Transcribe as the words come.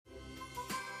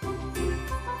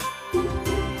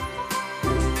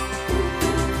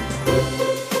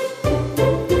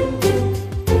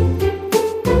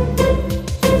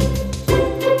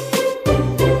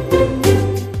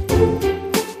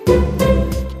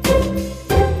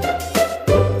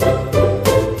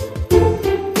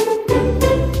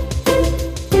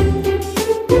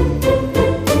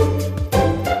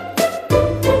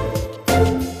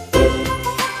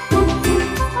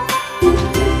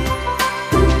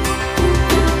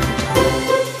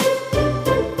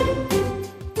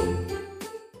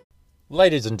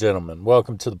Ladies and gentlemen,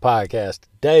 welcome to the podcast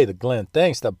today, the Glenn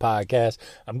Thinks the podcast.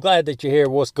 I'm glad that you're here.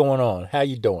 What's going on? How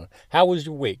you doing? How was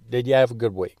your week? Did you have a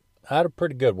good week? I had a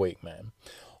pretty good week, man.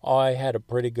 I had a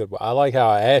pretty good week. I like how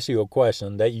I ask you a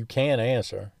question that you can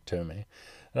answer to me.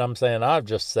 And I'm saying I'll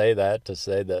just say that to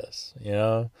say this,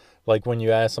 Like when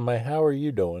you ask somebody, how are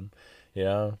you doing?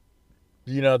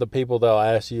 You know, the people they'll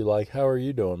ask you like, how are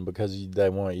you doing? Because they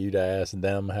want you to ask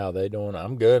them how they doing.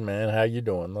 I'm good, man. How you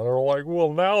doing? They're like,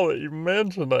 well, now that you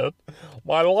mention it,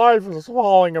 my life is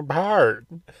falling apart.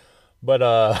 But,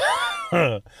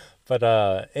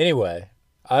 anyway,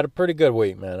 I had a pretty good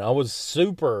week, man. I was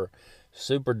super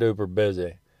duper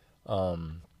busy. I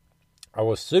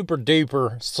was super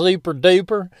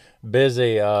duper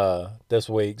busy, this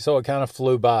week. So it kind of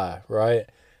flew by, right?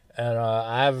 And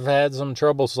I've had some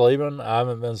trouble sleeping. I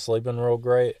haven't been sleeping real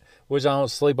great, which I don't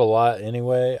sleep a lot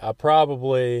anyway. On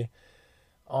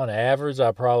average,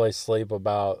 I probably sleep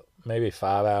about maybe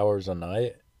 5 hours a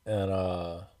night. And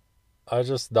the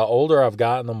older I've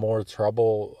gotten, the more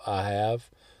trouble I have.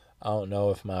 I don't know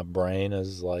if my brain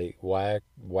is like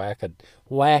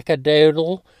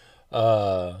wackadoodle.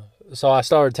 So I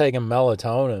started taking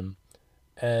melatonin,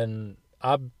 and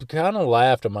I kind of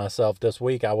laughed at myself this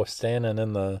week. I was standing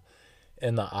in the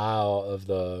aisle of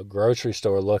the grocery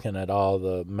store looking at all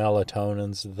the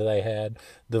melatonins that they had,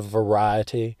 the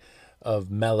variety of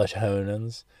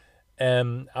melatonins.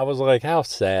 And I was like, how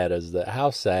sad is that?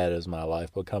 How sad has my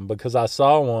life become? Because I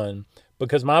saw one,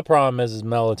 because my problem is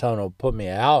melatonin will put me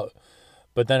out,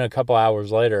 but then a couple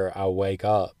hours later I wake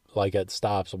up, like it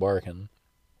stops working.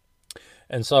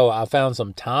 And so I found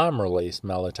some time-release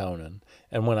melatonin.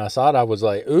 And when I saw it, I was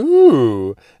like,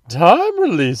 ooh,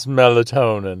 time-release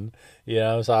melatonin.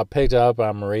 So I picked it up,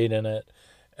 I'm reading it.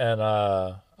 And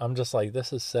I'm just like,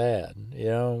 this is sad.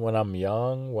 When I'm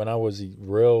young, when I was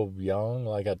real young,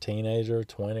 like a teenager,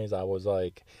 20s, I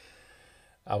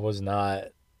was not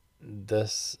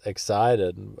this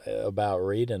excited about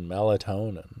reading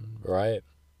melatonin, right?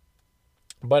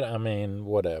 But I mean,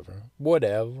 whatever.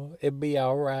 It'd be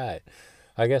all right.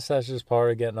 I guess that's just part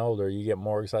of getting older. You get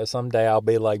more excited. Someday I'll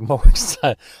be like more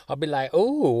excited. I'll be like,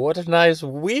 ooh, what a nice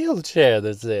wheelchair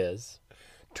this is.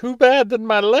 Too bad that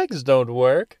my legs don't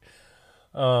work.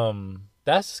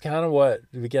 That's kind of what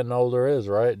getting older is,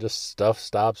 right? Just stuff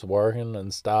stops working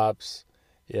and stops,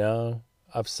 I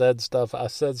said stuff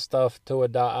to a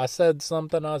doctor. I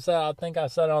think I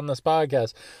said on this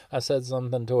podcast, I said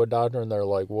something to a doctor and they're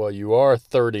like, well, you are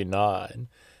 39.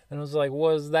 And I was like,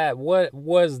 what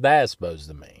was that supposed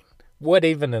to mean? What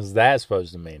even is that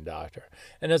supposed to mean, doctor?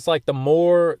 And it's like the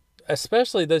more,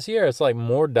 especially this year, it's like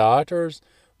more doctors,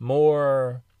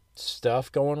 more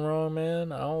stuff going wrong,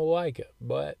 man. I don't like it,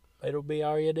 but it'll be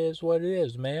all right. It is what it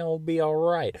is, man. It'll be all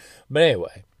right. But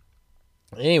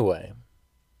anyway,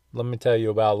 let me tell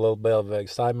you about a little bit of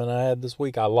excitement I had this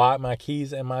week. I locked my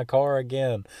keys in my car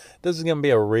again. This is going to be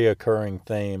a reoccurring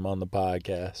theme on the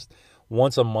podcast.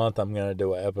 Once a month, I'm going to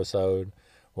do an episode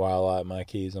where I lock my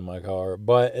keys in my car.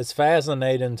 But it's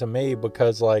fascinating to me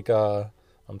because,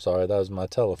 I'm sorry, that was my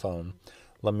telephone.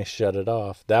 Let me shut it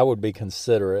off. That would be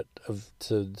considerate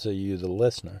to you, the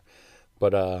listener.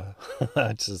 But I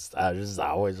just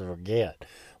always forget.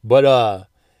 But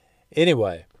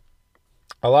anyway,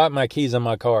 I locked my keys in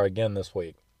my car again this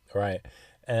week, right?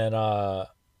 And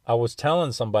I was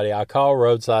telling somebody, I call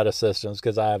roadside assistance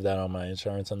because I have that on my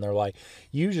insurance, and they're like,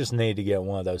 you just need to get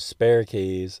one of those spare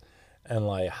keys and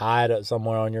hide it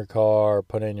somewhere on your car,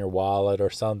 put it in your wallet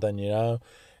or something, And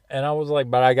I was like,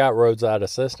 but I got roadside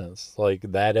assistance.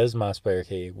 That is my spare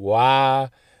key.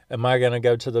 Why am I going to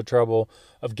go to the trouble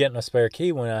of getting a spare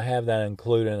key when I have that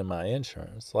included in my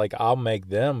insurance? I'll make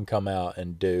them come out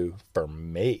and do for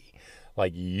me.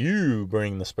 You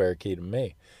bring the spare key to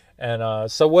me. And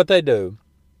so what they do,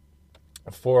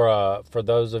 for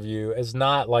those of you, it's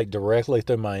not directly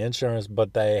through my insurance,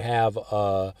 but they have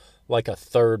a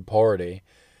third party,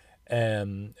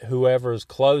 and whoever's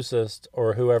closest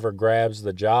or whoever grabs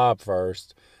the job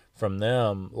first from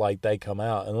them, they come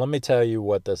out. And let me tell you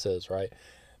what this is, right?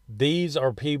 These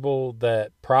are people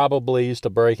that probably used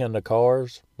to break into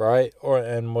cars, right?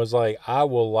 And was like, I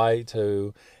would like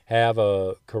to have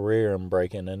a career in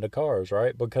breaking into cars,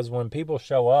 right? Because when people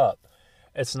show up,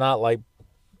 it's not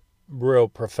real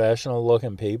professional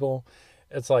looking people.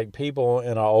 It's people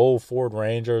in our old Ford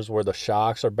Rangers where the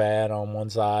shocks are bad on one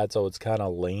side, so it's kind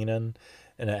of leaning,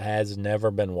 and it has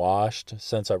never been washed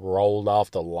since it rolled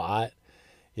off the lot,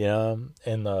 in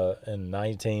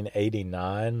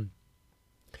 1989,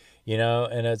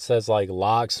 and it says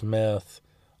locksmith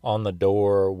on the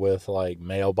door with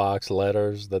mailbox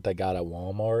letters that they got at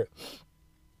Walmart.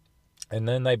 and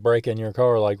then they break in your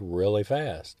car like really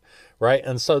fast, right?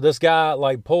 And so this guy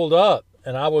like pulled up,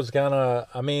 and I was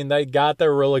I mean, they got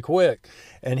there really quick,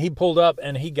 and he pulled up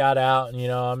and he got out, and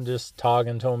I'm just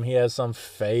talking to him. He has some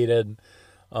faded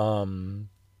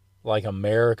like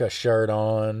America shirt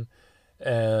on,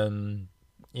 and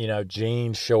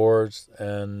jean shorts,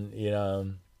 and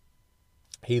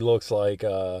he looks like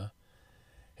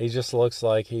he just looks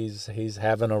like he's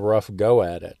having a rough go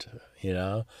at it.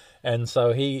 And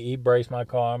so he breaks my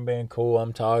car. I'm being cool.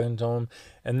 I'm talking to him,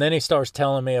 and then he starts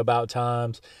telling me about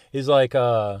times. He's like,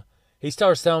 he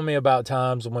starts telling me about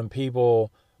times when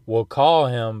people will call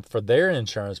him for their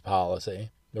insurance policy,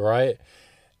 right?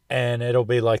 And it'll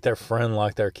be like their friend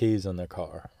locked their keys in their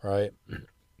car, right?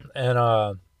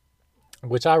 And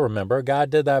which I remember, a guy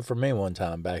did that for me one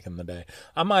time back in the day.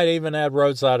 I might even add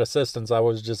roadside assistance. I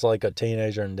was just like a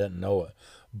teenager and didn't know it,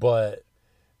 but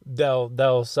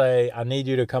they'll say, I need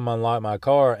you to come unlock my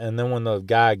car. And then when the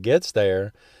guy gets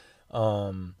there,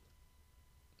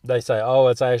 they say, oh,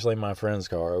 it's actually my friend's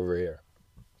car over here,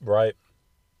 right?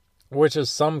 Which is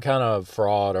some kind of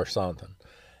fraud or something.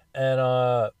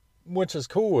 And which is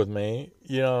cool with me,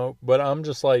 but I'm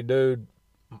just like, dude,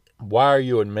 why are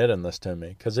you admitting this to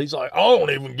me? Because he's like, I don't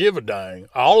even give a dang.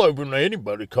 I'll open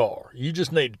anybody's car. You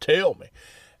just need to tell me.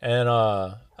 And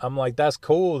I'm like, that's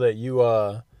cool that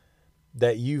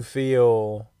you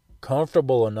feel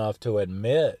comfortable enough to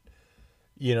admit,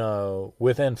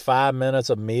 within 5 minutes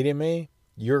of meeting me,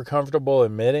 you're comfortable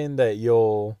admitting that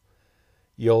you'll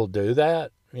do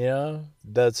that.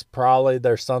 That's probably,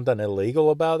 there's something illegal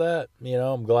about that.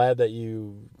 I'm glad that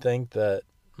you think that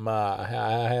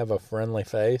I have a friendly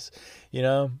face.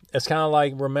 It's kind of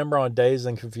like, remember on Dazed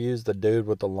and Confused, the dude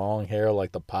with the long hair,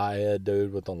 like the piehead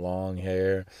dude with the long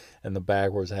hair and the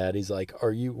backwards hat. He's like,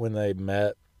 when they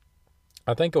met,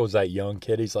 I think it was that young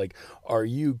kid. He's like, are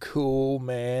you cool,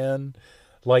 man?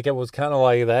 Like, it was kind of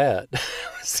like that.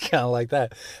 It's kind of like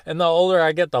that. And the older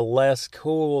I get, the less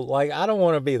cool. Like, I don't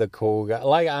want to be the cool guy.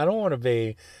 Like, I don't want to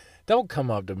be, don't come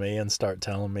up to me and start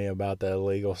telling me about the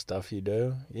illegal stuff you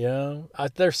do.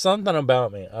 There's something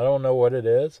about me. I don't know what it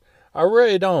is. I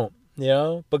really don't,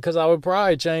 because I would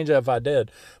probably change it if I did.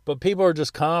 But people are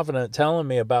just confident telling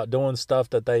me about doing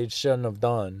stuff that they shouldn't have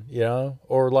done,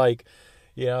 or like,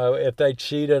 if they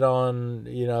cheated on,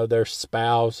 their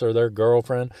spouse or their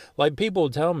girlfriend, like, people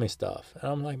tell me stuff.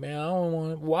 And I'm like, man, I don't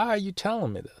want, why are you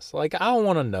telling me this? Like, I don't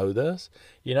want to know this,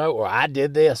 or I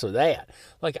did this or that.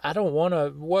 Like, I don't want to,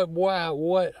 what,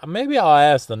 maybe I'll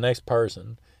ask the next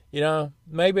person,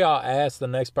 maybe I'll ask the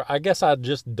next person. I guess I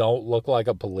just don't look like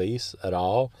a police at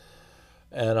all.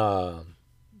 And I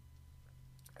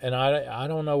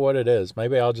don't know what it is.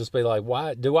 Maybe I'll just be like,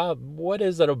 what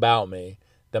is it about me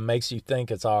that makes you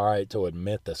think it's all right to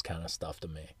admit this kind of stuff to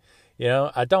me?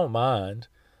 I don't mind,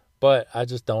 but I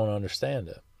just don't understand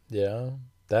it.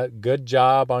 That good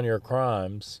job on your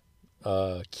crimes,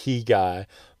 key guy,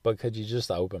 but could you just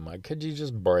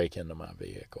break into my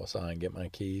vehicle so I can get my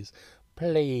keys,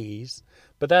 please?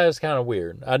 But that is kind of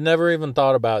weird. I never even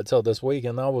thought about it till this week,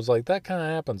 and I was like, that kind of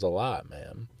happens a lot,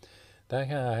 man. That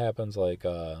kind of happens like,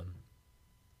 a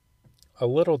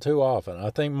little too often.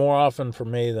 I think more often for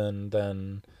me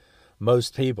than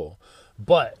most people.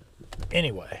 But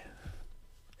anyway,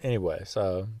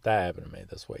 so that happened to me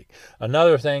this week.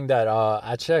 Another thing that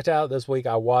I checked out this week,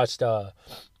 I watched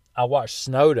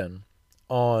Snowden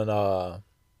on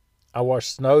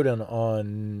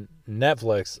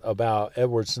Netflix about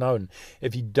Edward Snowden.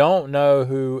 If you don't know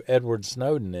who Edward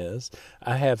Snowden is,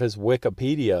 I have his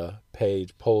Wikipedia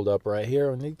page pulled up right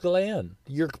here. And Glenn,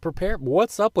 you're prepared.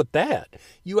 What's up with that?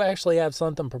 You actually have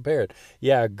something prepared.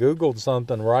 Yeah, I Googled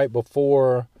something right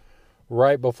before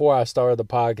I started the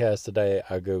podcast today.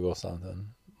 I Googled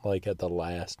something like at the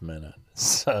last minute.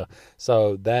 So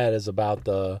that's about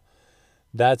the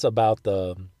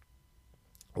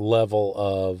level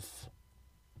of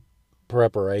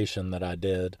preparation that I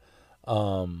did.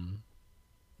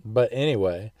 But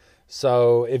anyway,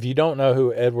 so if you don't know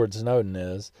who Edward Snowden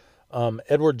is,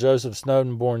 Edward Joseph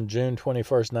Snowden, born June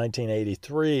 21st,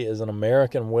 1983, is an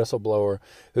American whistleblower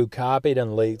who copied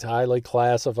and leaked highly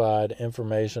classified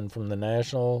information from the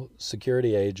National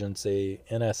Security Agency,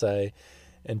 NSA,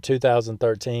 in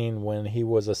 2013 when he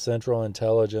was a Central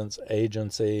Intelligence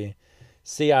Agency,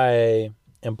 CIA,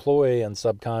 employee and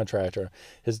subcontractor.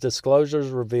 His disclosures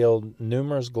revealed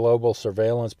numerous global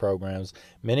surveillance programs,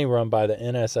 many run by the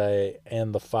NSA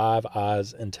and the Five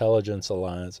Eyes Intelligence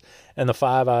Alliance. And the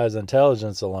Five Eyes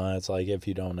Intelligence Alliance, like, if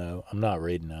you don't know, I'm not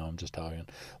reading now, I'm just talking.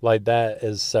 Like, that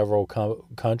is several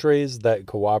countries that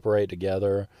cooperate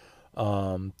together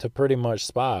to pretty much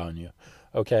spy on you.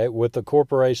 okay, with the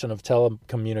corporation of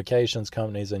telecommunications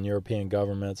companies and European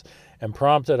governments, and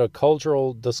prompted a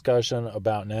cultural discussion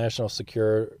about national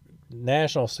security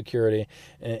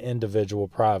and individual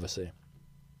privacy.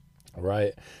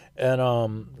 Right.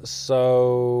 And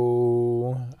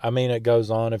so I mean, it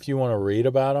goes on. If you want to read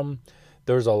about them,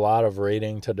 there's a lot of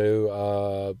reading to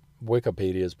do.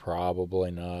 Wikipedia is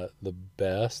probably not the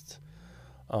best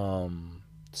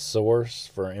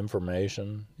source for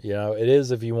information. You know, it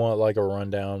is if you want like a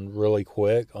rundown really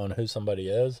quick on who somebody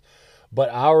is. But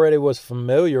I already was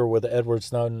familiar with Edward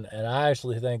Snowden, and I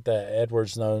actually think that Edward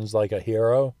Snowden's like a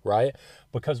hero, right?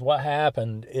 Because what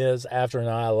happened is after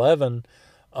 9/11,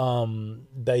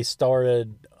 they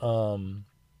started,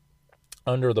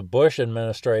 under the Bush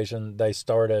administration, they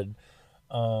started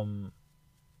kind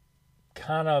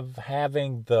of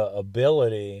having the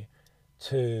ability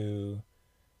to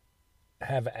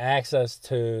have access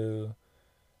to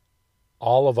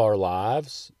all of our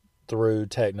lives through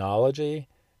technology.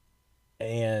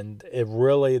 And they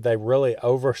really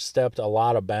overstepped a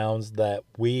lot of bounds that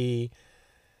we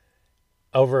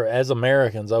as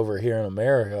Americans over here in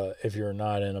America, if you're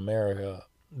not in America,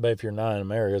 but if you're not in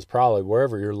America, it's probably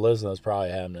wherever you're listening, it's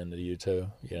probably happening to you too,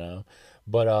 you know.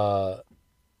 But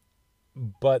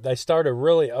they started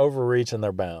really overreaching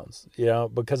their bounds, you know,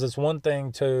 because it's one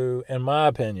thing to, in my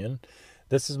opinion,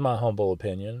 this is my humble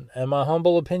opinion, and my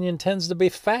humble opinion tends to be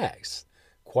facts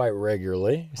quite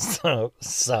regularly. So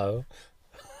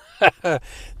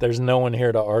there's no one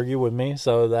here to argue with me,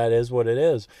 so that is what it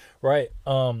is, right?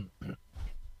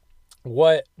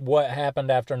 What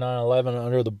happened after 9/11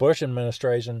 under the Bush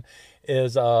administration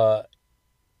is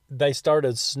they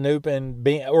started snooping,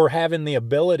 having the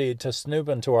ability to snoop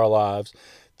into our lives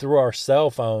through our cell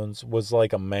phones was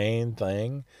like a main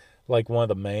thing, like one of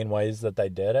the main ways that they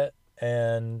did it.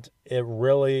 And it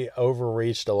really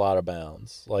overreached a lot of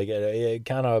bounds. Like it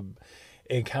kind of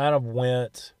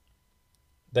went,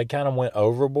 they kind of went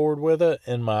overboard with it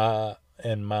in my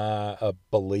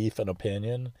belief and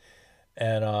opinion.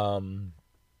 And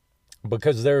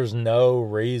because there's no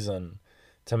reason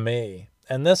to me,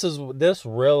 and this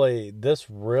really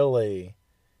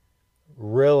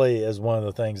is one of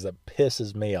the things that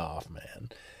pisses me off, man,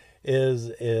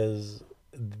 is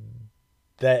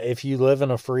that if you live in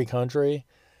a free country,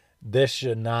 this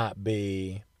should not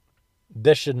even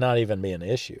be an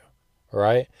issue,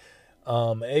 right?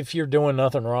 If you're doing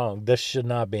nothing wrong, this should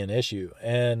not be an issue.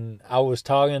 And I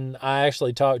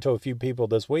actually talked to a few people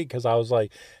this week because I was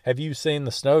like, have you seen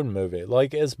the Snowden movie?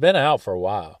 Like, it's been out for a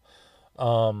while.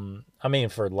 I mean,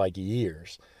 for like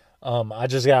years. I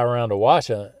just got around to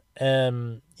watching it.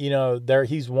 And, you know,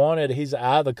 he's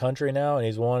out of the country now, and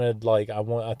he's wanted, like,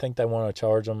 I think they want to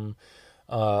charge him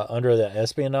under the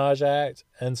Espionage Act.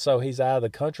 And so he's out of the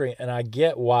country, and I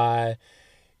get why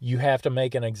you have to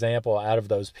make an example out of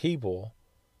those people,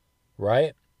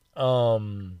 right?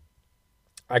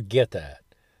 I get that,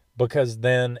 because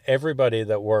then everybody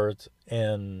that worked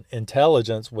in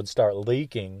intelligence would start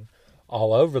leaking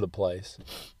all over the place,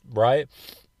 right?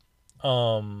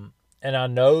 And I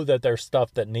know that there's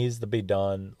stuff that needs to be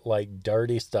done, like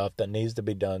dirty stuff that needs to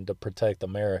be done to protect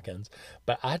Americans,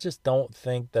 but I just don't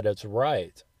think that it's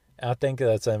right. I think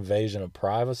that's an invasion of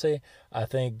privacy. I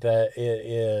think that it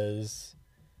is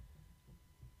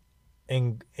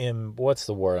in what's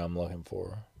the word I'm looking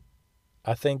for?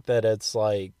 I think that it's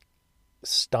like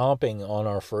stomping on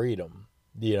our freedom,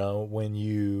 you know, when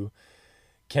you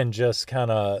can just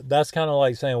that's kind of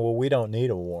like saying, well, we don't need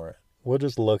a warrant. We'll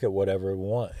just look at whatever we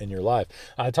want in your life.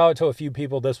 I talked to a few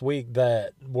people this week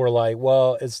that were like,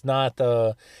 well,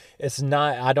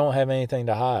 I don't have anything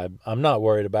to hide. I'm not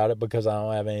worried about it because I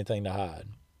don't have anything to hide.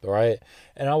 Right.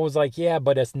 And I was like, yeah,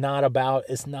 but it's not about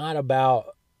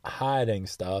hiding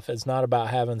stuff. It's not about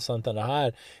having something to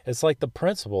hide. It's like the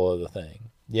principle of the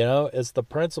thing, you know, it's the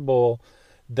principle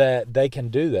that they can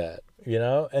do that, you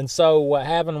know? And so what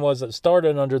happened was it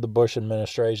started under the Bush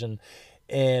administration,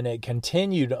 and it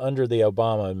continued under the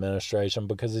Obama administration,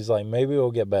 because he's like, maybe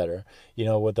we'll get better, you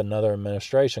know, with another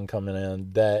administration coming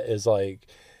in that is like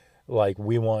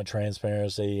we want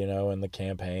transparency, you know, in the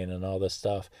campaign and all this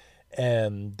stuff.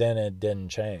 And then it didn't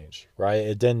change, right?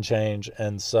 It didn't change.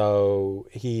 And so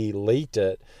he leaked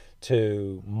it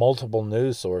to multiple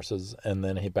news sources, and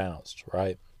then he bounced,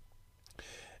 right?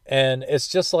 And it's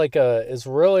just like if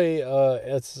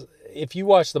you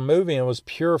watch the movie and it was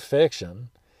pure fiction,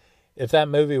 if that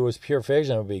movie was pure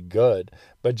fiction, it would be good.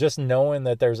 But just knowing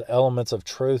that there's elements of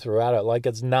truth throughout it, like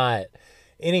it's not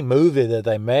any movie that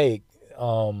they make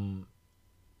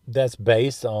that's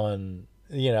based on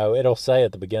it'll say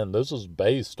at the beginning, this is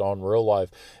based on real life,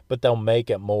 but they'll make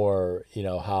it more,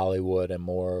 Hollywood and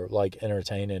more like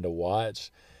entertaining to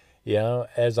watch,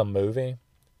 as a movie.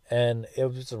 And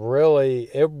it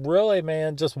really,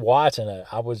 man, just watching it,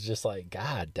 I was just like,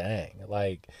 God dang,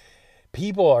 like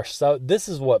this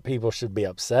is what people should be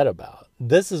upset about.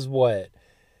 This is what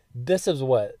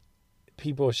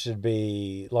people should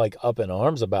be like up in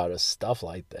arms about, is stuff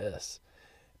like this.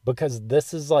 Because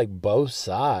this is like both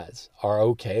sides are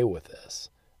okay with this,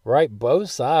 right?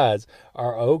 Both sides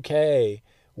are okay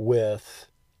with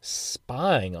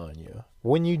spying on you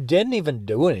when you didn't even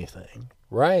do anything,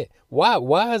 right?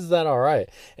 Why is that all right?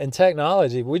 In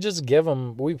technology, we just give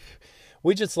them we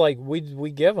just like we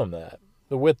give them that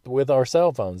with our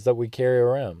cell phones that we carry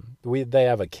around. They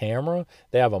have a camera,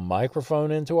 they have a microphone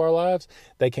into our lives.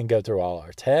 They can go through all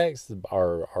our texts,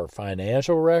 our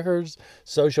financial records,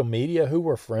 social media, who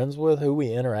we're friends with, who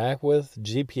we interact with,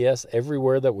 GPS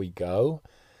everywhere that we go,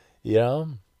 you know,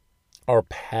 our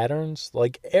patterns,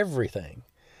 like everything.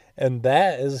 And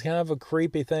that is kind of a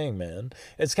creepy thing, man.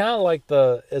 It's kind of like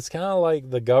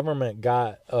the government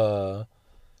got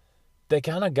they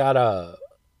kind of got a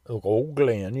old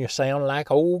Glenn, you sound like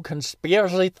old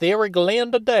conspiracy theory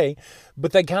Glenn today.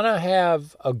 But they kind of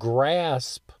have a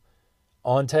grasp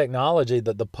on technology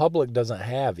that the public doesn't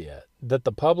have yet. That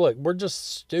the public, we're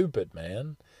just stupid,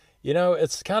 man.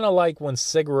 It's kind of like when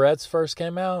cigarettes first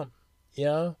came out,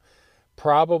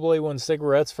 probably when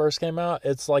cigarettes first came out,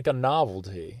 it's like a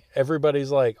novelty.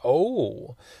 Everybody's like,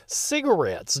 oh,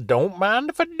 cigarettes, don't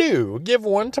mind if I do. Give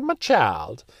one to my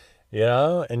child.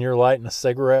 And you're lighting a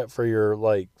cigarette for your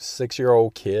like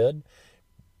 6-year-old kid.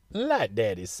 Light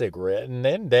daddy's cigarette, and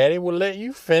then daddy will let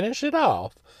you finish it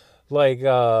off. Like,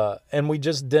 and we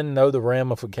just didn't know the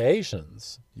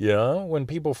ramifications. When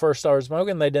people first started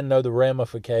smoking, they didn't know the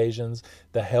ramifications,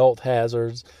 the health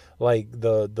hazards, like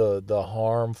the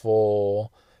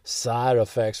harmful side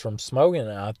effects from smoking.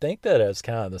 And I think that it's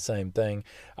kind of the same thing.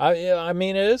 I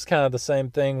mean, it is kind of the same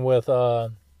thing with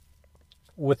the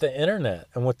internet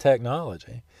and with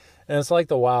technology. And it's like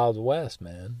the Wild West,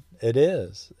 man. It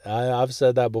is. I've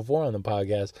said that before on the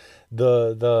podcast.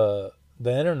 The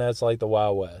internet's like the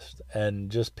Wild West, and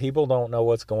just people don't know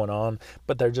what's going on,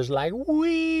 but they're just like,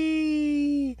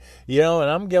 wee, and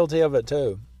I'm guilty of it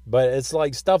too. But it's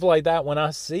like stuff like that. When I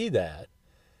see that,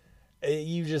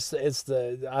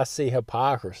 I see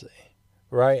hypocrisy,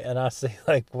 right? And I see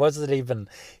like, what's it even,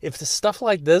 if the stuff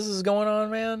like this is going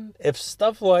on, man, if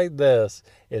stuff like this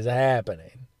is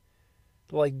happening,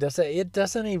 like, it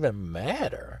doesn't even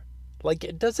matter. Like,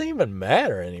 it doesn't even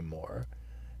matter anymore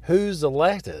who's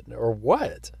elected or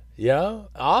what,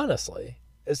 honestly.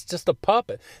 It's just a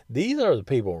puppet. These are the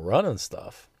people running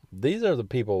stuff. These are the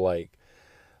people like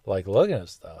looking at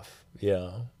stuff,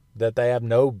 that they have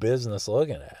no business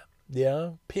looking at.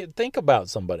 Think about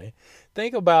somebody.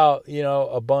 Think about,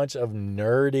 a bunch of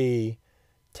nerdy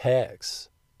techs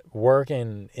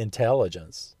working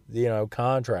intelligence,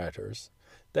 contractors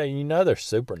that they're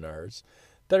super nerds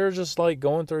that are just like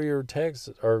going through your text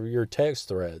or your text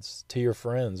threads to your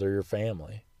friends or your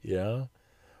family,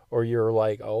 or you're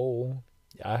like, oh,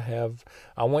 I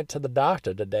went to the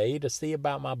doctor today to see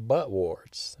about my butt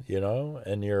warts,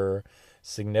 and your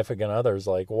significant other's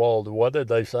like, well, what did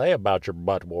they say about your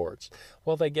butt warts?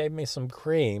 Well, they gave me some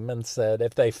cream and said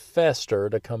if they fester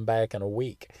to come back in a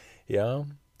week, Do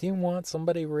you want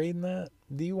somebody reading that?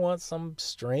 Do you want some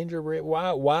stranger read?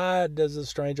 Why does a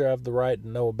stranger have the right to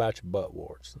know about your butt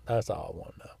warts? That's all I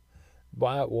want to know.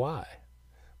 Why?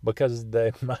 Because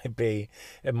it might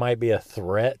be a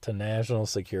threat to national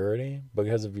security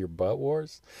because of your butt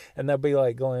wars. And they'll be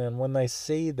like, Glenn, when they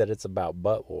see that it's about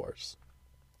butt wars,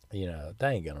 they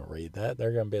ain't gonna read that.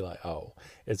 They're gonna be like, oh,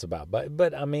 it's about butt.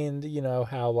 But I mean, do you know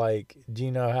how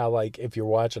if you're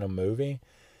watching a movie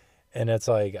and it's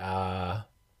like, I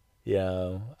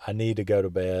need to go to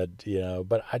bed,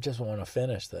 but I just want to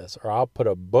finish this, or I'll put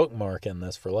a bookmark in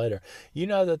this for later.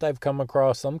 That they've come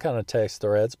across some kind of text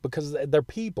threads because they're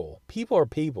people. People are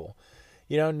people.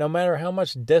 No matter how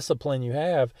much discipline you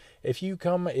have, if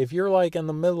you're like in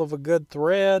the middle of a good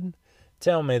thread,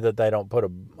 tell me that they don't put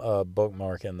a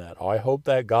bookmark in that. I hope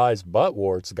that guy's butt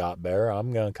warts got better.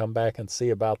 I'm going to come back and see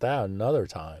about that another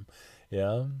time,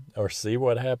 or see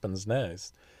what happens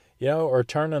next. Or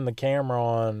turning the camera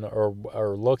on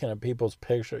or looking at people's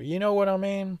pictures. You know what I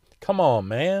mean? Come on,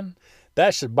 man.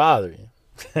 That should bother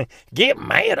you. Get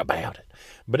mad about it.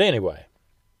 But anyway,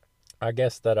 I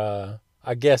guess that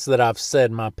I've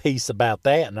said my piece about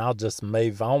that, and I'll just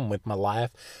move on with my life.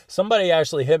 Somebody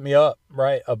actually hit me up,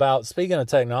 right, about, speaking of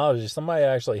technology, somebody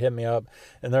actually hit me up,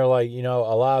 and they're like, a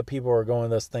lot of people are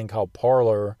going to this thing called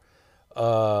Parler,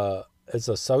 It's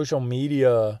a social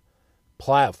media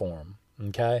platform,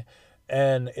 okay?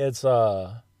 And it's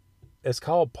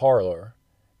called Parler.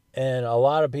 And a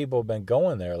lot of people have been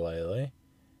going there lately.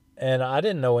 And I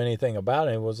didn't know anything about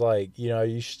it. It was like,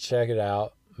 you should check it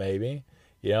out, maybe,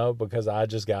 because I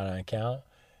just got an account.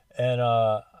 And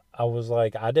I was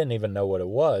like, I didn't even know what it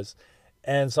was.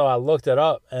 And so I looked it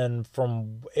up. And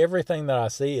from everything that I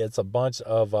see, it's a bunch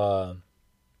of,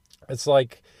 it's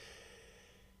like,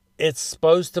 it's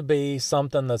supposed to be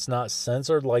something that's not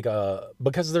censored,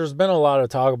 because there's been a lot of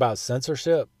talk about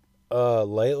censorship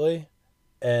lately.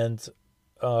 And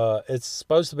it's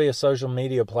supposed to be a social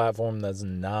media platform that's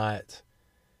not,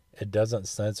 it doesn't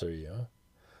censor you.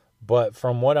 But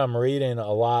from what I'm reading,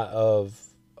 a lot of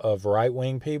right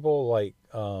wing people, like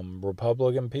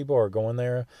Republican people, are going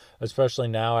there, especially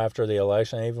now after the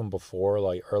election. Even before,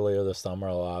 like earlier this summer,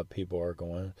 a lot of people are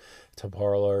going to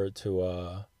Parler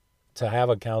to have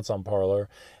accounts on Parler.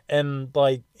 And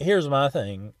like, here's my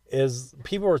thing: is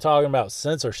people were talking about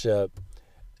censorship,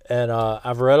 and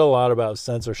I've read a lot about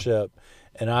censorship,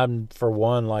 and I'm, for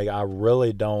one, like, I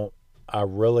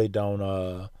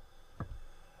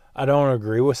don't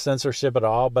agree with censorship at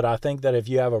all. But I think that if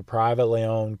you have a privately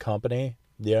owned company,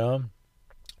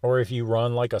 or if you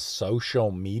run like a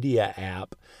social media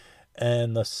app,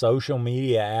 and the social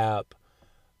media app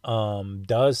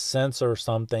does censor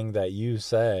something that you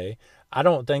say, I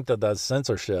don't think that that's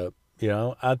censorship.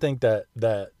 I think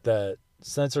that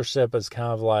censorship is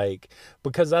kind of like,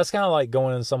 because that's kind of like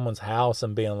going in someone's house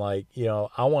and being like,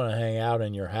 I want to hang out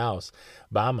in your house,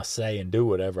 but I'm going to say and do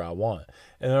whatever I want.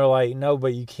 And they're like, no,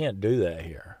 but you can't do that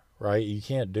here, right? You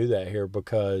can't do that here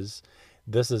because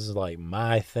this is like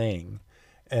my thing.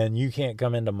 And you can't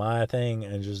come into my thing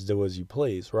and just do as you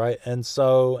please, right? And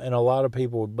a lot of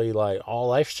people would be like,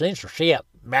 oh, that's censorship.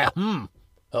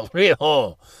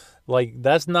 Like,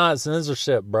 that's not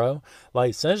censorship, bro.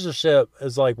 Like, censorship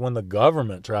is like when the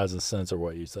government tries to censor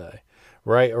what you say,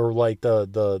 right? Or like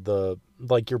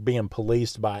like you're being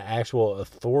policed by actual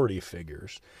authority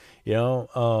figures,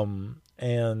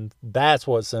 and that's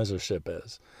what censorship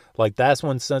is. Like, that's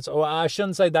when I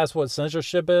shouldn't say that's what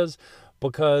censorship is,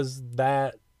 because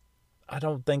I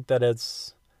don't think that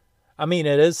it's, I mean,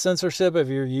 it is censorship if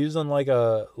you're using like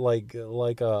a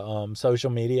social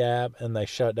media app and they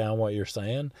shut down what you're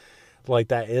saying. Like,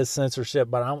 that is censorship,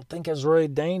 but I don't think it's really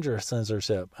dangerous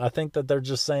censorship. I think that they're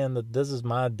just saying that this is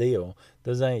my deal,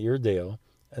 this ain't your deal,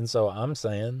 and so I'm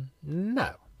saying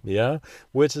no.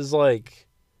 Which is like,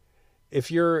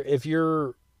 if you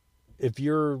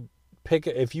picked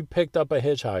up a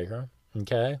hitchhiker,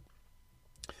 okay,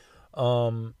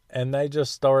 and they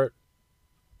just start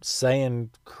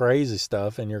saying crazy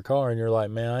stuff in your car, and you're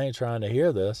like, man, I ain't trying to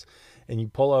hear this, and you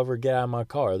pull over, get out of my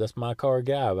car, that's my car,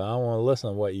 guy, but I don't want to listen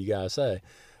to what you guys say.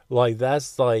 Like,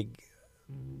 that's like,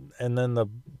 and then the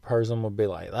person would be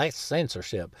like, that's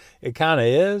censorship. It kind of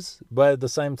is, but at the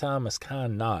same time, it's kind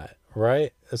of not,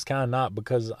 right? It's kind of not,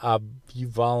 because you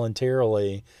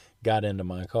voluntarily got into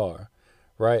my car,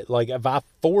 right? Like, if I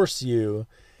force you,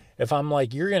 if I'm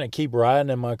like, you're going to keep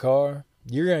riding in my car,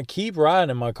 you're going to keep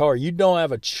riding in my car. You don't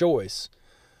have a choice,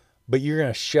 but you're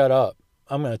going to shut up.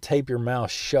 I'm going to tape your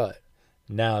mouth shut.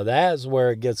 Now, that's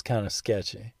where it gets kind of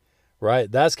sketchy, right?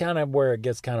 That's kind of where it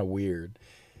gets kind of weird.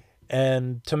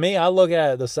 And to me, I look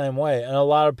at it the same way. And a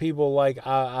lot of people, like,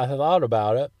 I thought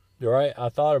about it, right? I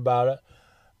thought about it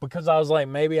because I was like,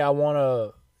 maybe I want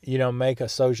to, make a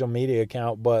social media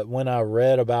account. But when I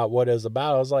read about what it's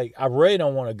about, I was like, I really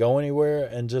don't want to go anywhere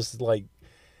and just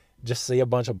see a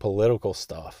bunch of political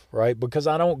stuff, right? Because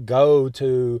I don't go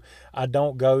to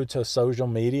social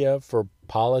media for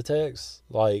politics,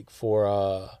 like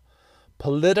for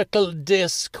political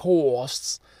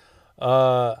discourse.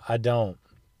 I don't,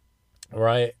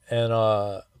 right?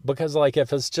 And because, like,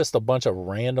 if it's just a bunch of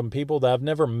random people that I've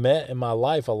never met in my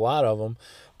life, a lot of them,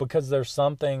 because there's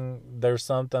something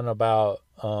about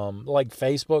like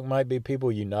Facebook might be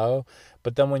people,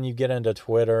 but then when you get into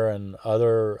Twitter and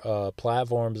other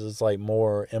platforms, it's like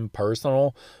more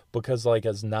impersonal, because like,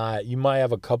 it's not, you might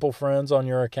have a couple friends on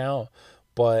your account,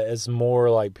 but it's more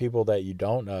like people that you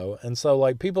don't know. And so,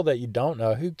 like, people that you don't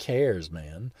know, who cares,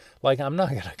 man? Like, I'm not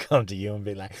going to come to you and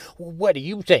be like, well, what do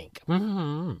you think?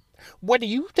 Mm-hmm. What do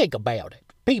you think about it?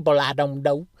 People I don't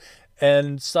know.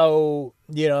 And so,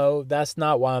 that's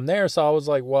not why I'm there. So I was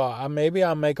like, well, maybe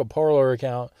I'll make a Parler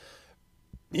account,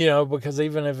 because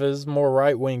even if it's more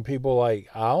right-wing people, like,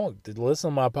 I don't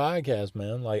listen to my podcast,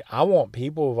 man. Like, I want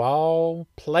people of all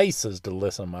places to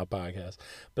listen to my podcast.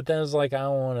 But then it's like, I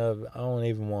don't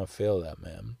even want to feel that,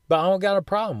 man. But I don't got a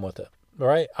problem with it,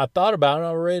 right? I thought about it.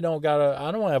 I really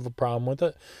I don't have a problem with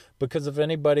it, because if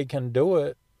anybody can do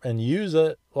it and use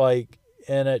it, like,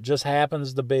 and it just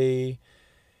happens to be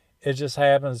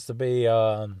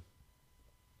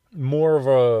more of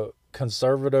a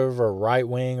conservative or right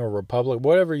wing or republic,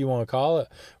 whatever you want to call it,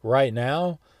 right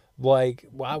now. Like,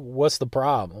 what's the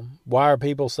problem? Why are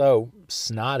people so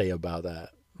snotty about that?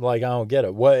 Like, I don't get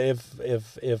it. What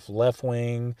if left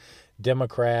wing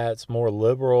Democrats, more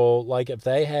liberal, like, if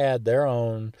they had their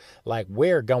own, like,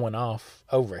 we're going off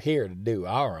over here to do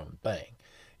our own thing,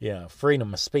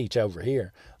 freedom of speech over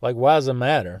here. Like, why does it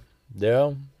matter?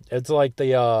 It's like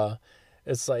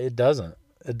it's like it doesn't,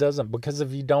 because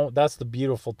if you don't, that's the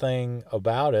beautiful thing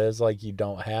about it, is like, you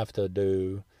don't have to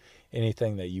do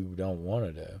anything that you don't want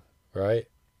to do, right?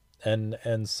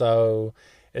 And so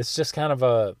it's just kind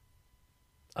of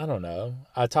I don't know.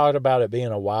 I talked about it being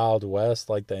a wild west,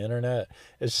 like the internet.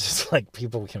 It's just like,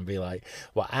 people can be like,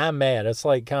 well, I'm mad. It's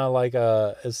like, kind of like,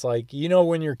 it's like,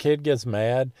 when your kid gets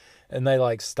mad and they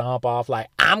like stomp off, like,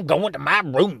 I'm going to my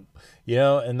room,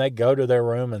 and they go to their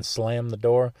room and slam the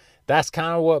door. That's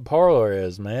kind of what Parler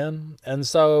is, man. And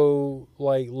so,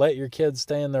 like, let your kids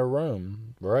stay in their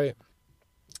room, right?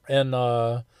 And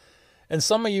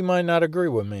some of you might not agree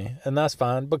with me, and that's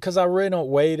fine, because I really don't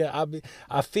wade.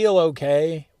 I feel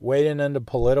okay wading into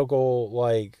political,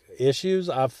 like, issues.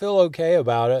 I feel okay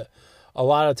about it a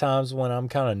lot of times when I'm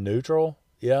kind of neutral,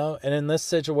 And in this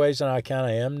situation, I kind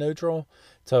of am neutral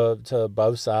to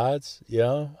both sides,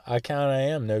 I kind of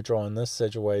am neutral in this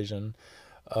situation,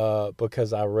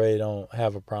 because I really don't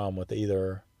have a problem with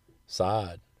either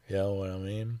side. You know what I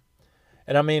mean?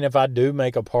 And I mean, if I do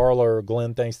make a Parler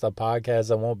Glenn Thinks the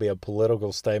podcast, it won't be a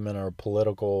political statement or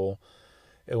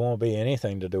it won't be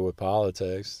anything to do with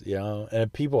politics, And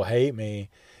if people hate me,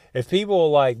 if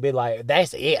people like be like,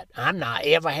 that's it, I'm not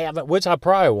ever having, which I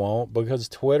probably won't, because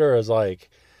Twitter is like,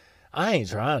 I ain't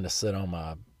trying to sit on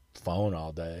my phone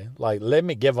all day. Like, let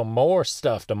me give them more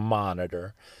stuff to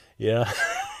monitor,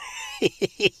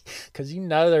 Because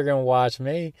they're going to watch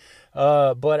me.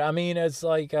 But I mean, it's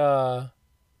like,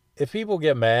 if people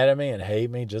get mad at me and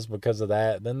hate me just because of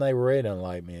that, then they really don't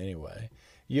like me anyway.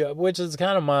 Yeah, which is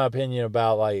kind of my opinion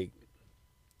about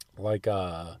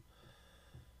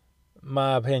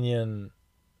my opinion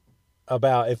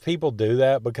about if people do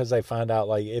that because they find out,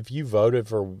 like, if you voted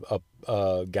for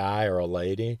a guy or a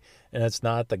lady and it's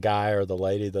not the guy or the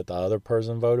lady that the other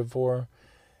person voted for,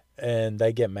 and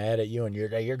they get mad at you and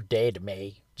you're dead to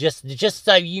me. Just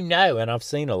so you know, and I've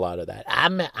seen a lot of that.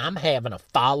 I'm having a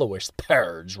followers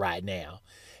purge right now.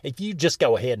 If you just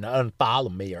go ahead and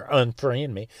unfollow me or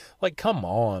unfriend me, like, come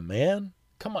on, man.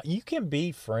 Come on. You can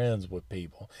be friends with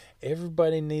people.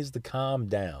 Everybody needs to calm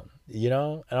down,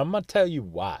 And I'm going to tell you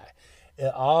why.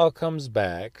 It all comes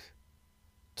back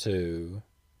to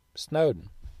Snowden,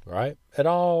 right? It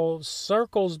all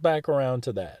circles back around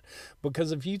to that.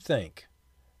 Because if you think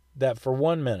that for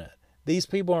 1 minute, these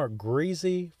people aren't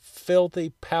greasy,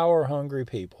 filthy, power-hungry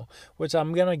people, which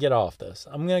I'm going to get off this.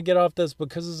 I'm going to get off this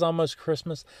because it's almost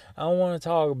Christmas. I don't want to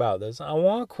talk about this. I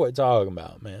want to quit talking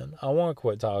about it, man. I want to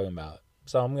quit talking about it.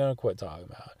 So I'm going to quit talking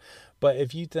about it. But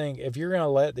if you're going to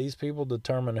let these people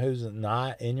determine who's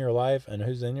not in your life and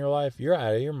who's in your life, you're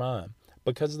out of your mind.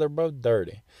 Because they're both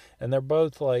dirty. And they're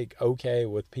both, like, okay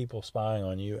with people spying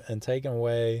on you and taking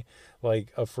away,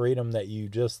 like, a freedom that you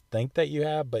just think that you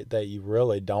have, but that you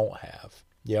really don't have.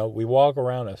 We walk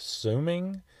around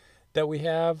assuming that we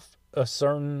have a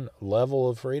certain level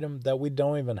of freedom that we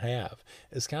don't even have.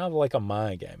 It's kind of like a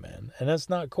mind game, man. And it's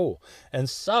not cool. And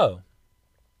so,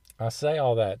 I say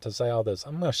all that to say all this.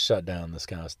 I'm going to shut down this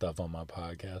kind of stuff on my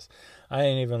podcast.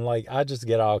 I just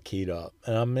get all keyed up.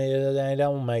 And I mean, it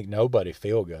don't make nobody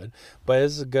feel good. But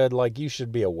it's good, like, you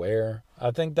should be aware.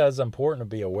 I think that's important to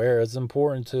be aware. It's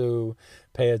important to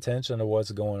pay attention to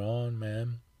what's going on,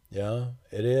 man. Yeah,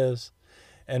 it is.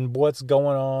 And what's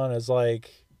going on is, like,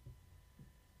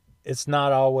 it's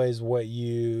not always what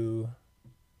you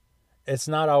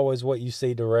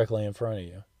see directly in front of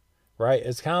you. Right?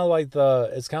 It's kind of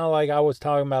like I was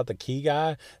talking about the key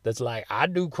guy that's like, I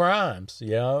do crimes,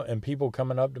 and people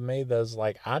coming up to me that's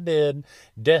like, I did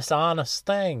dishonest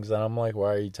things. And I'm like,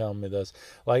 why are you telling me this?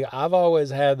 Like, I've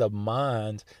always had the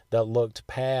mind that looked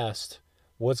past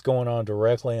what's going on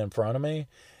directly in front of me.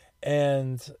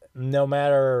 And no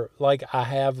matter, like, I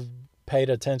have paid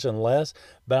attention less,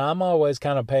 but I'm always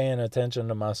kind of paying attention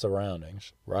to my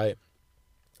surroundings, right?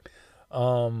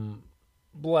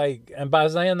 Like, and by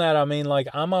saying that, I mean, like,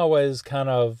 I'm always kind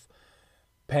of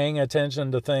paying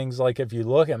attention to things, like, if you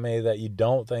look at me, that you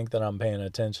don't think that I'm paying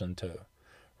attention to,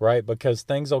 right? Because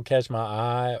things will catch my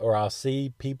eye, or I'll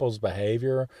see people's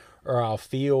behavior, or I'll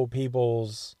feel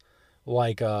people's,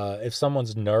 like, if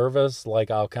someone's nervous,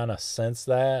 like, I'll kind of sense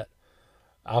that.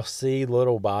 I'll see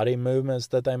little body movements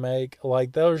that they make.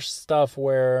 Like, there's stuff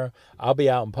where I'll be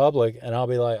out in public and I'll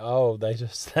be like, oh, they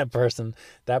just, that person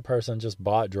just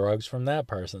bought drugs from that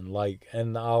person. Like,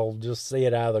 and I'll just see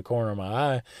it out of the corner of my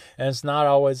eye. And it's not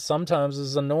always, sometimes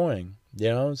it's annoying,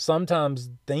 sometimes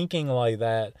thinking like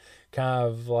that kind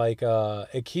of like,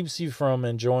 it keeps you from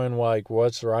enjoying like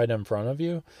what's right in front of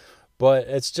you. But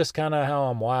it's just kind of how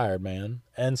I'm wired, man.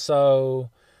 And so,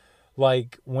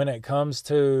 like, when it comes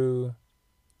to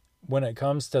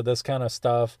this kind of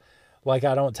stuff, like,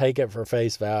 I don't take it for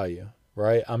face value,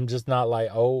 right? I'm just not like,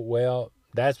 oh, well,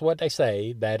 that's what they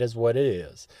say. That is what it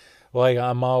is. Like,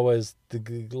 I'm always,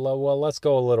 well, let's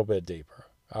go a little bit deeper.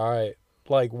 All right.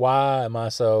 Like, why am I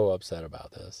so upset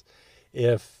about this?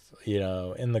 If,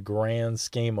 in the grand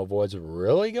scheme of what's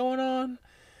really going on,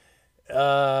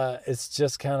 it's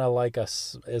just kind of like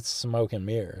it's smoke and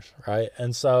mirrors, right?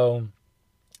 And so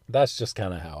that's just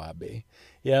kind of how I be,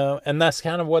 and that's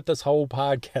kind of what this whole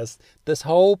podcast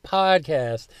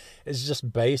is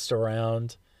just based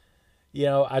around.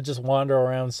 I just wander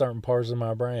around certain parts of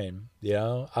my brain.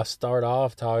 I start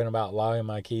off talking about locking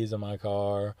my keys in my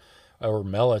car or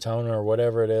melatonin or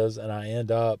whatever it is, and I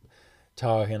end up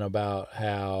talking about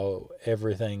how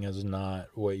everything is not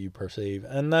what you perceive.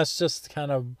 And that's just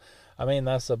kind of,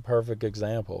 that's a perfect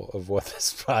example of what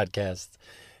this podcast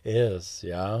is,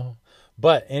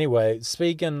 But anyway,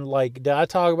 speaking, like, did I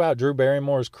talk about Drew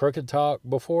Barrymore's Crooked Talk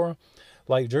before?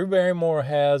 Like, Drew Barrymore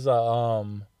has a,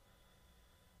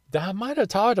 I might have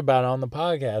talked about it on the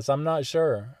podcast. I'm not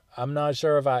sure. I'm not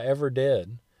sure if I ever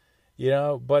did,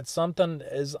 but something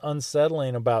is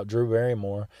unsettling about Drew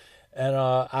Barrymore. And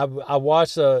I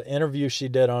watched an interview she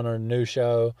did on her new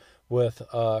show with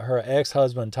her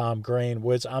ex-husband, Tom Green,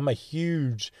 which I'm a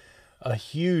huge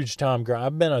Tom Green.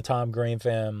 I've been a Tom Green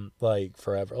fan like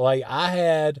forever. Like, I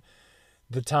had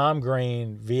the Tom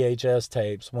Green VHS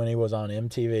tapes when he was on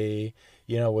MTV,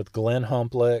 with Glenn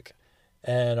Humplick.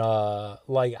 And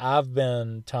like, I've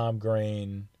been Tom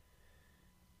Green.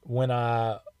 When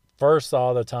I first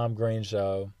saw the Tom Green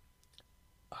show,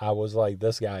 I was like,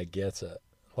 this guy gets it.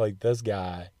 Like, this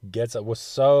guy gets it. Was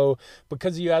so,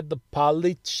 because you had the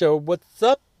Pauly Show, what's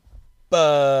up,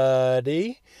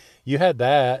 buddy? You had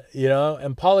that,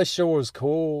 and Pauly Shore was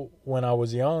cool when I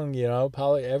was young,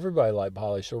 everybody liked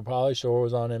Pauly Shore. Pauly Shore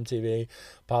was on MTV.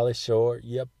 Pauly Shore,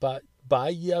 yep, by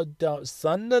your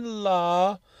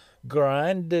son-in-law,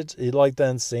 grinded. He liked the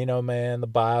Encino Man, the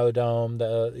Biodome,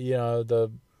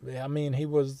 he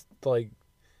was like,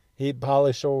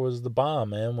 Pauly Shore was the bomb,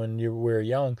 man, when we were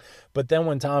young. But then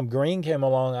when Tom Green came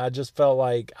along, I just felt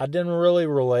like I didn't really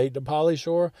relate to Pauly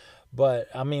Shore. But,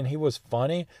 he was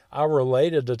funny. I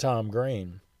related to Tom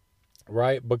Green,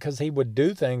 right? Because he would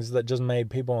do things that just made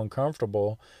people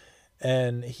uncomfortable.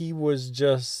 And he was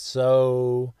just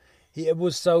so, it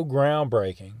was so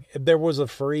groundbreaking. There was a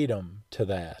freedom to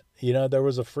that. There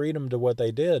was a freedom to what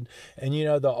they did. And,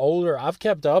 the older, I've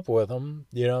kept up with them,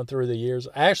 through the years.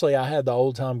 Actually, I had the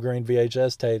old Tom Green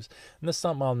VHS tapes. And this is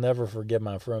something I'll never forgive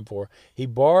my friend for. He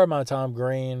borrowed my Tom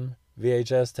Green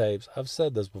VHS tapes. I've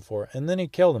said this before. And then he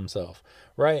killed himself,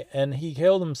 right? And he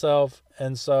killed himself.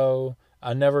 And so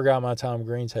I never got my Tom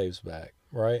Green tapes back,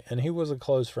 right? And he was a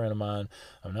close friend of mine.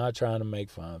 I'm not trying to make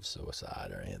fun of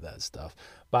suicide or any of that stuff.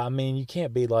 But, you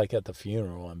can't be like at the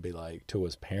funeral and be like to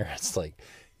his parents, like,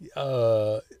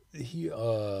 he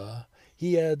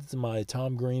had my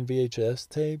Tom Green VHS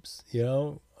tapes,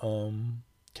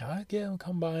 can I get him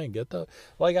come by and get the,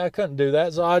 like, I couldn't do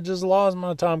that. So I just lost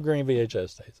my Tom Green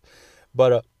VHS tapes.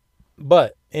 But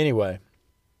anyway,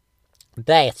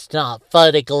 that's not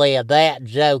funny, Glenn. That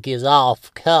joke is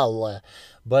off color.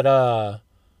 But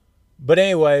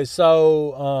anyway,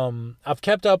 so I've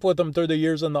kept up with him through the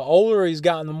years, and the older he's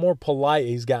gotten, the more polite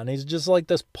he's gotten. He's just like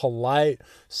this polite,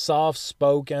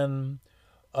 soft-spoken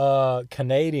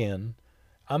Canadian.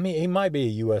 He might be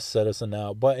a U.S. citizen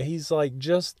now, but he's like,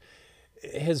 just,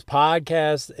 his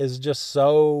podcast is just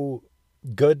so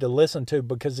good to listen to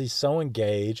because he's so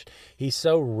engaged. He's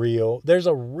so real. There's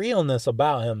a realness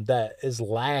about him that is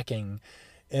lacking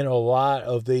in a lot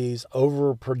of these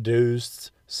overproduced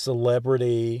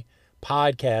celebrity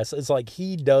podcasts. It's like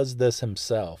he does this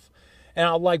himself.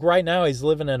 And like right now he's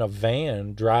living in a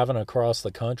van driving across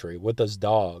the country with his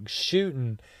dog,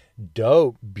 shooting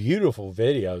dope, beautiful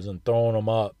videos and throwing them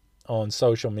up on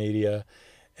social media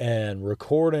and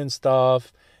recording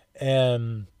stuff.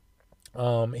 And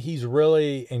he's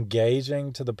really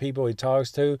engaging to the people he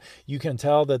talks to. You can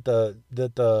tell that the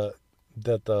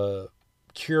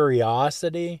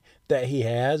curiosity that he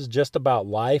has just about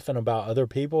life and about other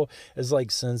people is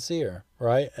like sincere,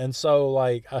 right? And so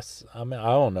like I mean, I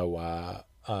don't know why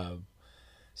I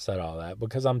said all that,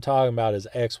 because I'm talking about his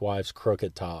ex-wife's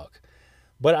crooked talk.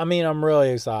 But I mean, I'm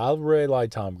really excited. I really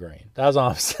like Tom Green. That's all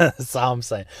I'm saying. That's all I'm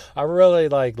saying. I really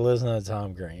like listening to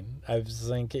Tom Green. I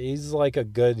think he's like a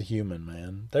good human,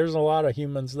 man. There's a lot of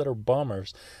humans that are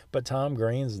bummers, but Tom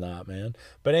Green's not, man.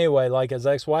 But anyway, like his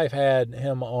ex-wife had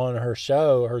him on her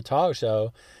show, her talk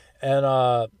show, and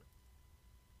I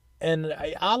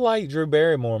like Drew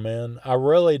Barrymore, man. I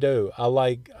really do. I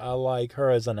like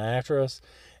her as an actress,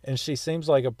 and she seems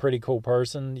like a pretty cool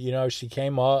person. You know, she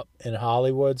came up in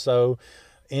Hollywood, so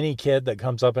any kid that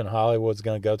comes up in Hollywood's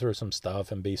going to go through some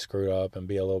stuff and be screwed up and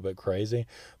be a little bit crazy.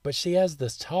 But she has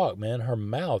this talk, man, her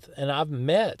mouth. And I've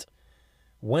met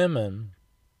women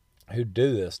who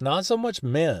do this. Not so much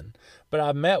men, but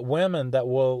I've met women that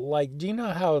will, like, do you know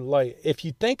how, like, if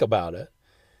you think about it,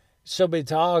 she'll be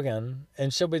talking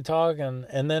and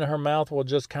then her mouth will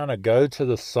just kind of go to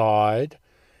the side,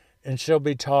 and she'll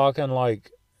be talking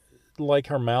like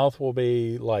her mouth will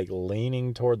be like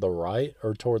leaning toward the right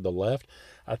or toward the left.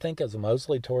 I think it's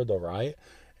mostly toward the right.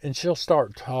 And she'll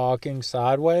start talking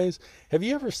sideways. Have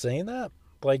you ever seen that?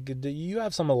 Like, do you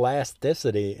have some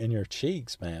elasticity in your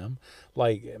cheeks, ma'am?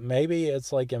 Like, maybe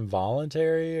it's like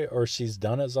involuntary, or she's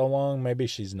done it so long, maybe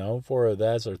she's known for it,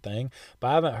 that's her thing. But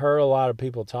I haven't heard a lot of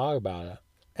people talk about it.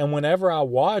 And whenever I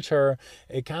watch her,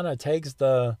 it kind of takes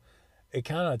the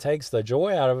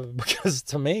joy out of it, because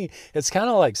to me it's kind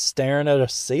of like staring at a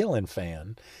ceiling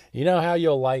fan. You know how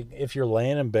you'll, like, if you're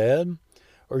laying in bed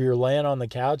or you're laying on the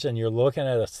couch and you're looking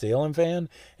at a ceiling fan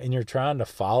and you're trying to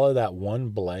follow that one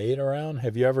blade around?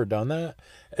 Have you ever done that?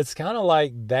 It's kind of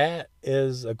like that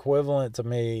is equivalent to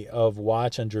me of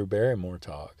watching Drew Barrymore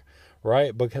talk,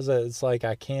 right? Because it's like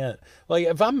I can't, like,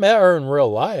 if I met her in real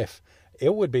life,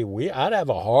 it would be weird. I'd have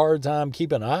a hard time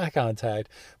keeping eye contact,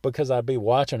 because I'd be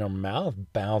watching her mouth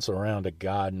bounce around to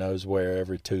God knows where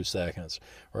every 2 seconds.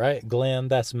 Right? Glenn,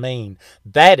 that's mean.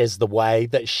 That is the way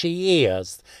that she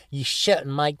is. You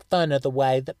shouldn't make fun of the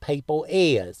way that people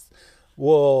is.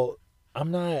 Well, I'm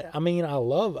not. I mean, I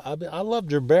love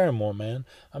Drew Barrymore, man.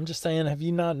 I'm just saying, have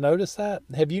you not noticed that?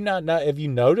 Have you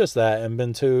noticed that and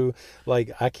been too, like,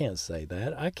 I can't say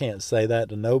that. I can't say that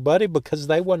to nobody because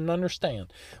they wouldn't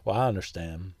understand. Well, I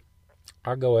understand.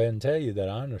 I'll go ahead and tell you that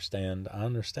I understand. I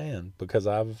understand because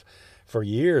for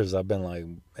years I've been like,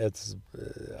 it's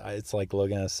like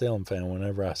looking at a ceiling fan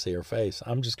whenever I see her face.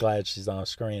 I'm just glad she's on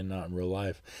screen, not in real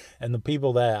life. And the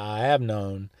people that I have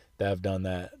known that have done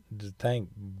that, thank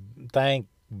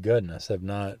goodness, have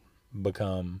not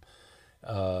become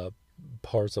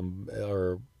parts of,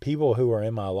 or people who are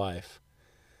in my life.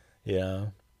 You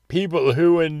know, people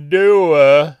who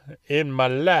endure in my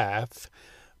life.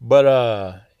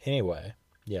 But anyway,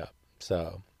 yeah.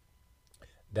 So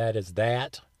that is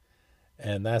that.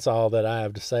 And that's all that I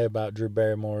have to say about Drew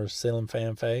Barrymore's ceiling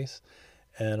fan face.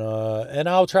 And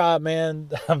I'll try, man.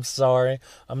 I'm sorry.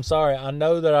 I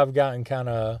know that I've gotten kind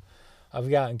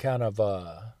of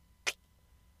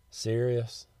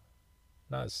serious.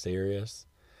 Not serious.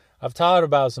 I've talked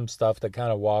about some stuff that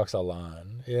kind of walks a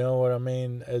line. You know what I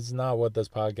mean? It's not what this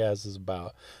podcast is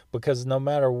about, because no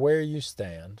matter where you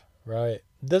stand, right?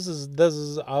 This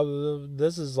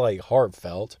is like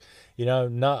heartfelt. You know,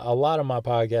 not a lot of my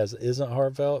podcast isn't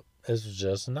heartfelt. It's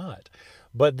just not.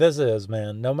 But this is,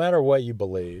 man, no matter what you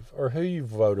believe or who you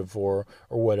voted for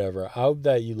or whatever, I hope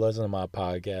that you listen to my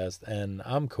podcast, and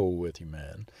I'm cool with you,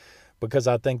 man. Because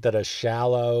I think that it's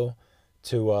shallow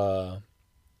not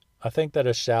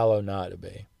to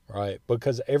be, right?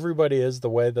 Because everybody is the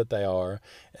way that they are,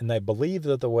 and they believe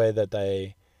that the way that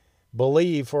they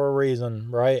believe for a reason,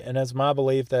 right? And it's my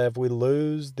belief that if we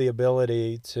lose the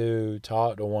ability to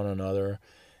talk to one another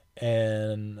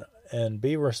and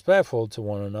be respectful to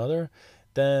one another,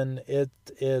 then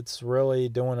it's really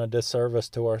doing a disservice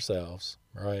to ourselves,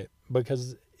 right?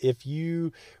 Because if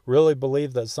you really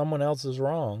believe that someone else is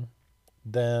wrong,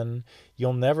 then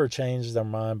you'll never change their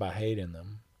mind by hating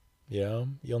them. You know,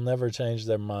 you'll never change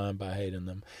their mind by hating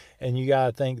them. And you got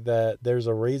to think that there's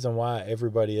a reason why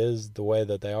everybody is the way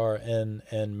that they are. And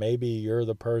maybe you're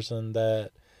the person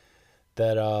that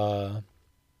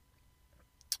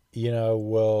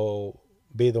will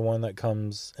be the one that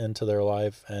comes into their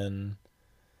life and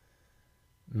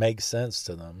makes sense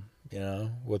to them,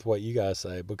 with what you guys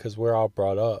say, because we're all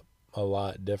brought up a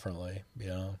lot differently,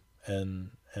 and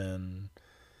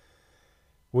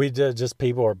we just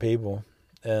people are people.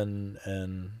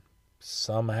 And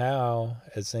somehow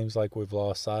it seems like we've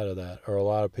lost sight of that, or a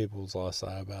lot of people's lost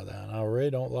sight about that. And I really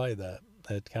don't like that.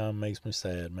 It kind of makes me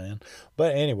sad, man.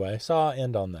 But anyway, so I'll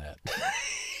end on that.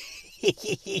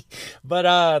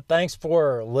 But thanks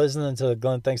for listening to the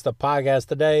Glenn Thinks the podcast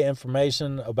today.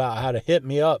 Information about how to hit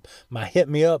me up. My hit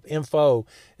me up info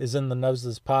is in the notes of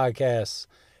this podcast.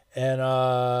 And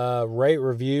rate,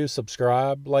 review,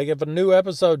 subscribe. Like if a new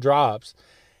episode drops,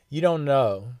 you don't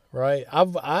know, right?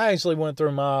 I actually went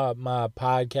through my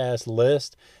podcast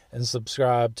list and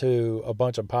subscribed to a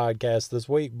bunch of podcasts this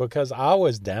week because I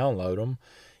always download them.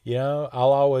 You know,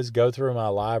 I'll always go through my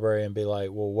library and be like,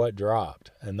 well, what dropped?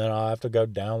 And then I'll have to go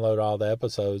download all the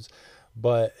episodes.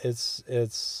 But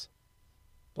it's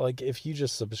like if you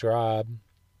just subscribe,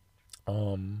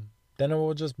 then it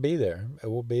will just be there. It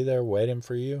will be there waiting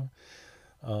for you.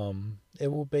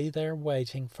 It will be there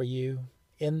waiting for you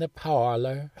in the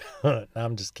parlor. No,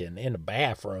 I'm just kidding. In the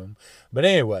bathroom. But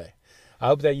anyway, I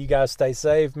hope that you guys stay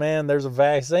safe, man. There's a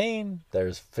vaccine.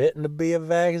 There's fitting to be a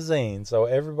vaccine. So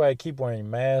everybody keep wearing your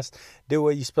mask. Do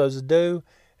what you're supposed to do.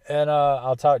 And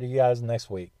I'll talk to you guys next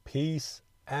week. Peace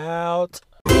out.